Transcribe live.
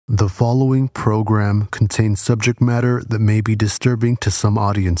The following program contains subject matter that may be disturbing to some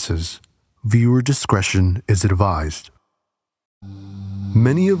audiences. Viewer discretion is advised.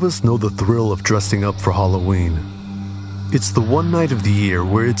 Many of us know the thrill of dressing up for Halloween. It's the one night of the year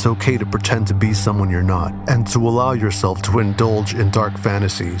where it's okay to pretend to be someone you're not and to allow yourself to indulge in dark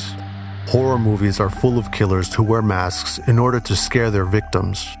fantasies. Horror movies are full of killers who wear masks in order to scare their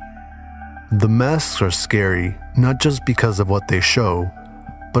victims. The masks are scary, not just because of what they show,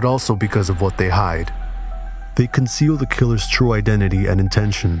 but also because of what they hide. They conceal the killer's true identity and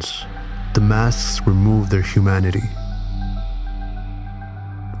intentions. The masks remove their humanity.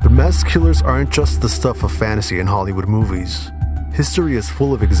 But masked killers aren't just the stuff of fantasy in Hollywood movies. History is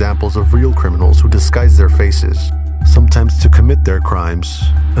full of examples of real criminals who disguise their faces, sometimes to commit their crimes,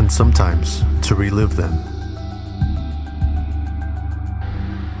 and sometimes to relive them.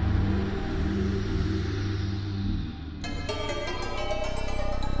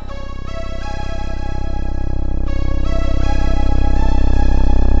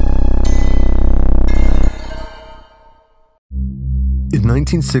 In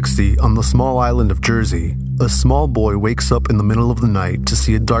 1960, on the small island of Jersey, a small boy wakes up in the middle of the night to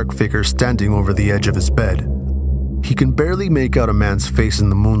see a dark figure standing over the edge of his bed. He can barely make out a man's face in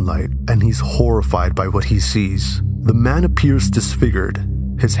the moonlight, and he's horrified by what he sees. The man appears disfigured,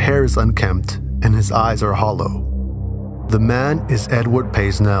 his hair is unkempt, and his eyes are hollow. The man is Edward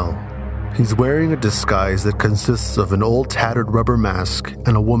Paisnell. He's wearing a disguise that consists of an old tattered rubber mask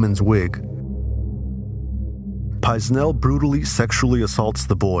and a woman's wig. Paisnell brutally sexually assaults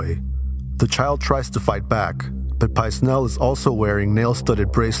the boy. The child tries to fight back, but Paisnell is also wearing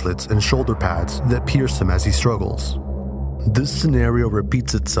nail-studded bracelets and shoulder pads that pierce him as he struggles. This scenario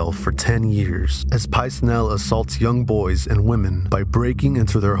repeats itself for 10 years, as Paisnell assaults young boys and women by breaking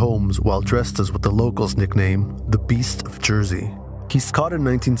into their homes while dressed as what the locals nickname the Beast of Jersey. He's caught in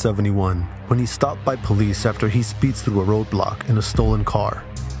 1971 when he's stopped by police after he speeds through a roadblock in a stolen car.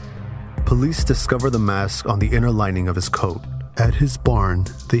 Police discover the mask on the inner lining of his coat. At his barn,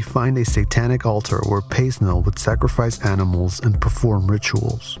 they find a satanic altar where Paisnell would sacrifice animals and perform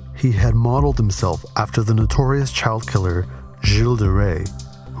rituals. He had modeled himself after the notorious child killer Gilles de Rais,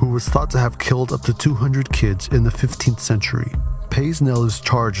 who was thought to have killed up to 200 kids in the 15th century. Paisnell is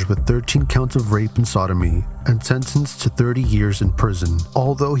charged with 13 counts of rape and sodomy and sentenced to 30 years in prison.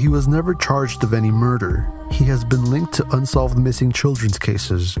 Although he was never charged of any murder, he has been linked to unsolved missing children's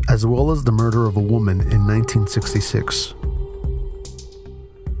cases, as well as the murder of a woman in 1966.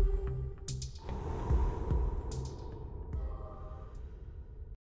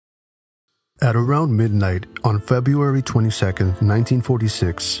 At around midnight on February 22,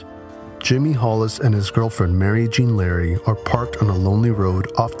 1946, Jimmy Hollis and his girlfriend Mary Jean Larry are parked on a lonely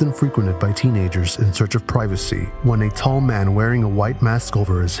road often frequented by teenagers in search of privacy when a tall man wearing a white mask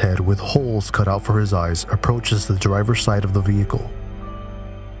over his head with holes cut out for his eyes approaches the driver's side of the vehicle.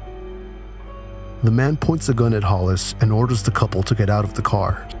 The man points a gun at Hollis and orders the couple to get out of the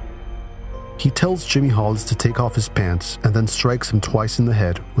car. He tells Jimmy Hollis to take off his pants and then strikes him twice in the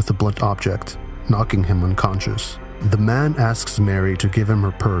head with a blunt object, knocking him unconscious. The man asks Mary to give him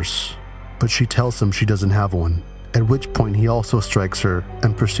her purse, but she tells him she doesn't have one, at which point he also strikes her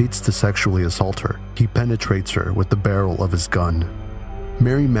and proceeds to sexually assault her. He penetrates her with the barrel of his gun.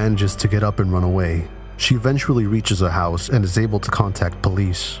 Mary manages to get up and run away. She eventually reaches a house and is able to contact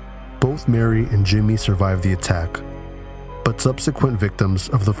police. Both Mary and Jimmy survive the attack, but subsequent victims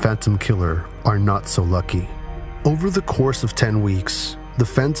of the Phantom Killer are not so lucky. Over the course of 10 weeks, the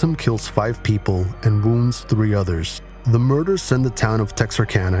Phantom kills 5 people and wounds 3 others. The murders send the town of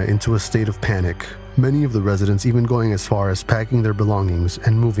Texarkana into a state of panic, many of the residents even going as far as packing their belongings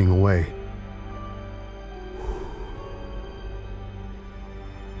and moving away.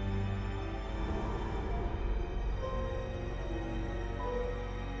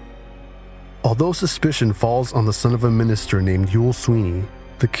 Although suspicion falls on the son of a minister named Yule Sweeney,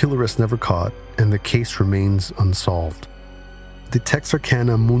 the killer is never caught and the case remains unsolved. The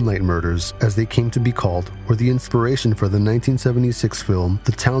Texarkana Moonlight Murders, as they came to be called, were the inspiration for the 1976 film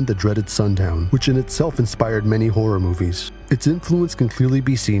The Town That Dreaded Sundown, which in itself inspired many horror movies. Its influence can clearly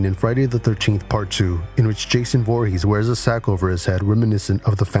be seen in Friday the 13th Part 2, in which Jason Voorhees wears a sack over his head reminiscent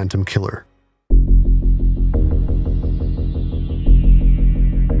of the Phantom Killer.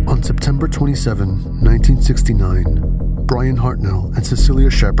 On September 27, 1969, Brian Hartnell and Cecilia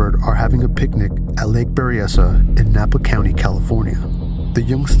Shepard are having a picnic at Lake Berryessa in Napa County, California. The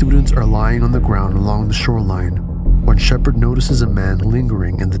young students are lying on the ground along the shoreline when Shepard notices a man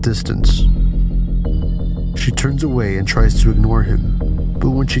lingering in the distance. She turns away and tries to ignore him, but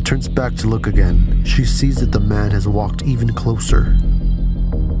when she turns back to look again, she sees that the man has walked even closer.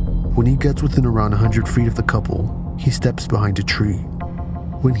 When he gets within around 100 feet of the couple, he steps behind a tree.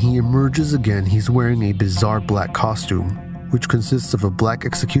 When he emerges again, he's wearing a bizarre black costume, which consists of a black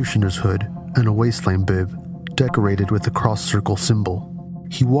executioner's hood and a waistline bib decorated with a cross-circle symbol.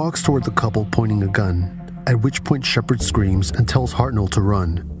 He walks toward the couple pointing a gun, at which point Shepard screams and tells Hartnell to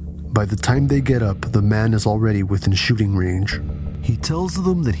run. By the time they get up, the man is already within shooting range. He tells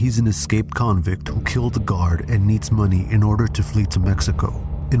them that he's an escaped convict who killed a guard and needs money in order to flee to Mexico.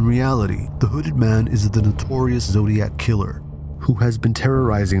 In reality, the hooded man is the notorious Zodiac killer, who has been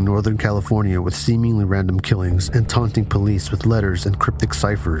terrorizing Northern California with seemingly random killings and taunting police with letters and cryptic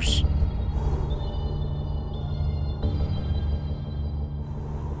ciphers.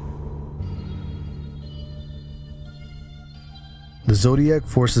 The Zodiac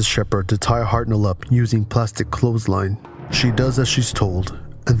forces Shepard to tie Hartnell up using plastic clothesline. She does as she's told,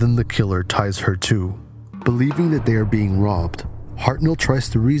 and then the killer ties her too. Believing that they are being robbed, Hartnell tries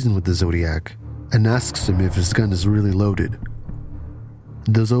to reason with the Zodiac and asks him if his gun is really loaded.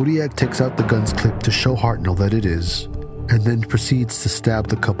 The Zodiac takes out the gun's clip to show Hartnell that it is, and then proceeds to stab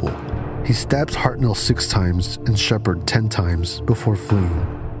the couple. He stabs Hartnell 6 times and Shepard 10 times before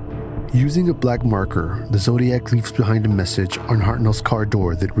fleeing. Using a black marker, the Zodiac leaves behind a message on Hartnell's car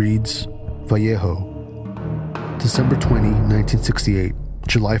door that reads, Vallejo, December 20, 1968,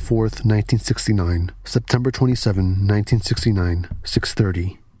 July 4th, 1969, September 27, 1969,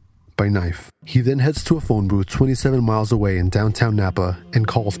 6:30, by knife. He then heads to a phone booth 27 miles away in downtown Napa and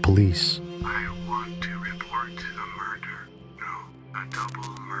calls police. I want to report a murder. No, a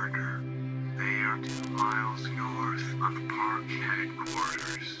double murder. They are 2 miles north of Park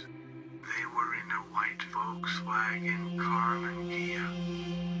headquarters. They were in a white Volkswagen Carmen Kia.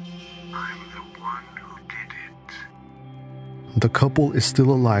 I'm the one who did it. The couple is still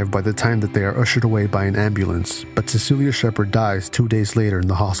alive by the time that they are ushered away by an ambulance, but Cecilia Shepard dies 2 days later in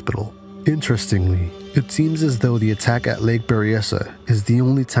the hospital. Interestingly, it seems as though the attack at Lake Berryessa is the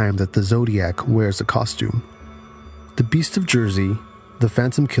only time that the Zodiac wears a costume. The Beast of Jersey, the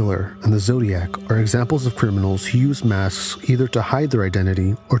Phantom Killer, and the Zodiac are examples of criminals who use masks either to hide their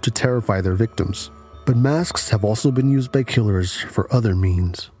identity or to terrify their victims. But masks have also been used by killers for other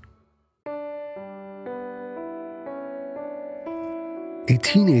means. A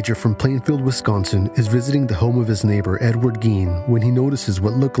teenager from Plainfield, Wisconsin is visiting the home of his neighbor Edward Gein when he notices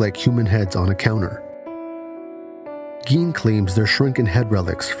what look like human heads on a counter. Gein claims they're shrunken head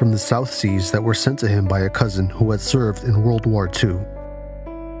relics from the South Seas that were sent to him by a cousin who had served in World War II.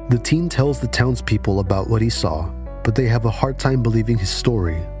 The teen tells the townspeople about what he saw, but they have a hard time believing his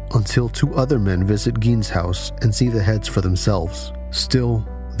story until 2 other men visit Gein's house and see the heads for themselves. Still,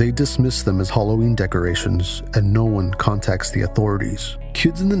 they dismiss them as Halloween decorations, and no one contacts the authorities.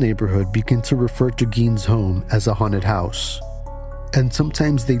 Kids in the neighborhood begin to refer to Gein's home as a haunted house, and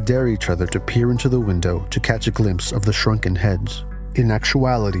sometimes they dare each other to peer into the window to catch a glimpse of the shrunken heads. In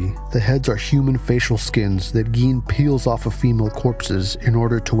actuality, the heads are human facial skins that Gein peels off of female corpses in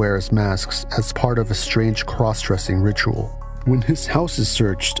order to wear as masks as part of a strange cross-dressing ritual. When his house is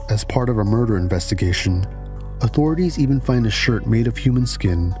searched as part of a murder investigation, authorities even find a shirt made of human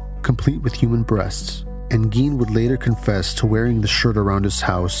skin, complete with human breasts, and Gein would later confess to wearing the shirt around his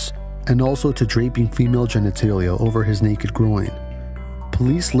house and also to draping female genitalia over his naked groin.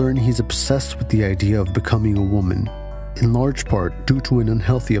 Police learn he's obsessed with the idea of becoming a woman, in large part due to an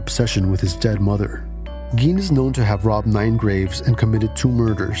unhealthy obsession with his dead mother. Gein is known to have robbed 9 graves and committed 2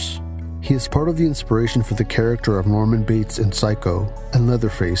 murders. He is part of the inspiration for the character of Norman Bates in Psycho and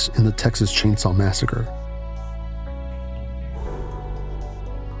Leatherface in the Texas Chainsaw Massacre.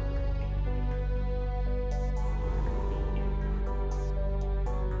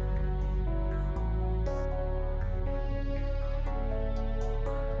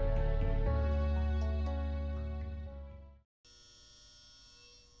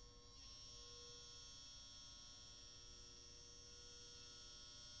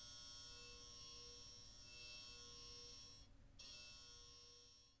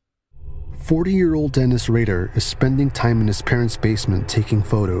 "40-year-old Dennis Rader is spending time in his parents' basement taking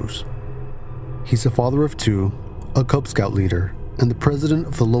photos. He's a father of 2, a Cub Scout leader, and the president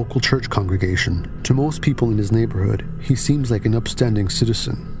of the local church congregation. To most people in his neighborhood, he seems like an upstanding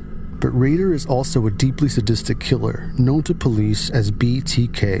citizen. But Rader is also a deeply sadistic killer, known to police as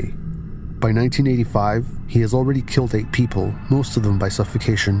BTK. By 1985, he has already killed 8 people, most of them by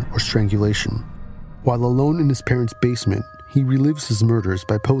suffocation or strangulation. While alone in his parents' basement, he relives his murders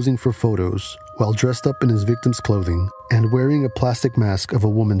by posing for photos while dressed up in his victim's clothing and wearing a plastic mask of a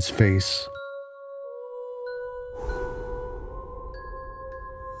woman's face.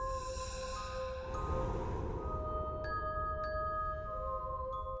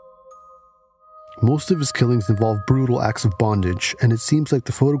 Most of his killings involve brutal acts of bondage, and it seems like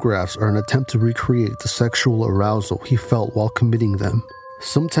the photographs are an attempt to recreate the sexual arousal he felt while committing them.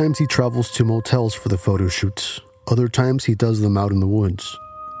 Sometimes he travels to motels for the photo shoots, other times he does them out in the woods.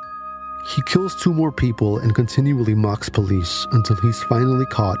 He kills 2 more people and continually mocks police until he's finally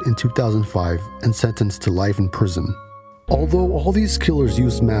caught in 2005 and sentenced to life in prison. Although all these killers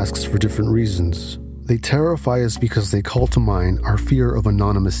use masks for different reasons, they terrify us because they call to mind our fear of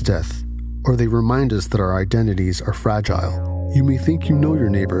anonymous death, or they remind us that our identities are fragile. You may think you know your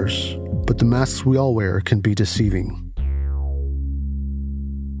neighbors, but the masks we all wear can be deceiving.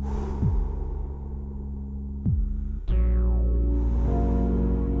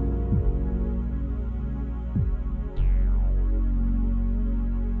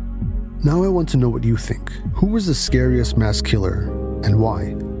 Now I want to know what you think. Who was the scariest mass killer, and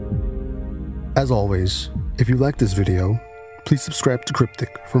why? As always, if you like this video, please subscribe to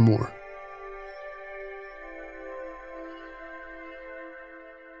Crypticc for more.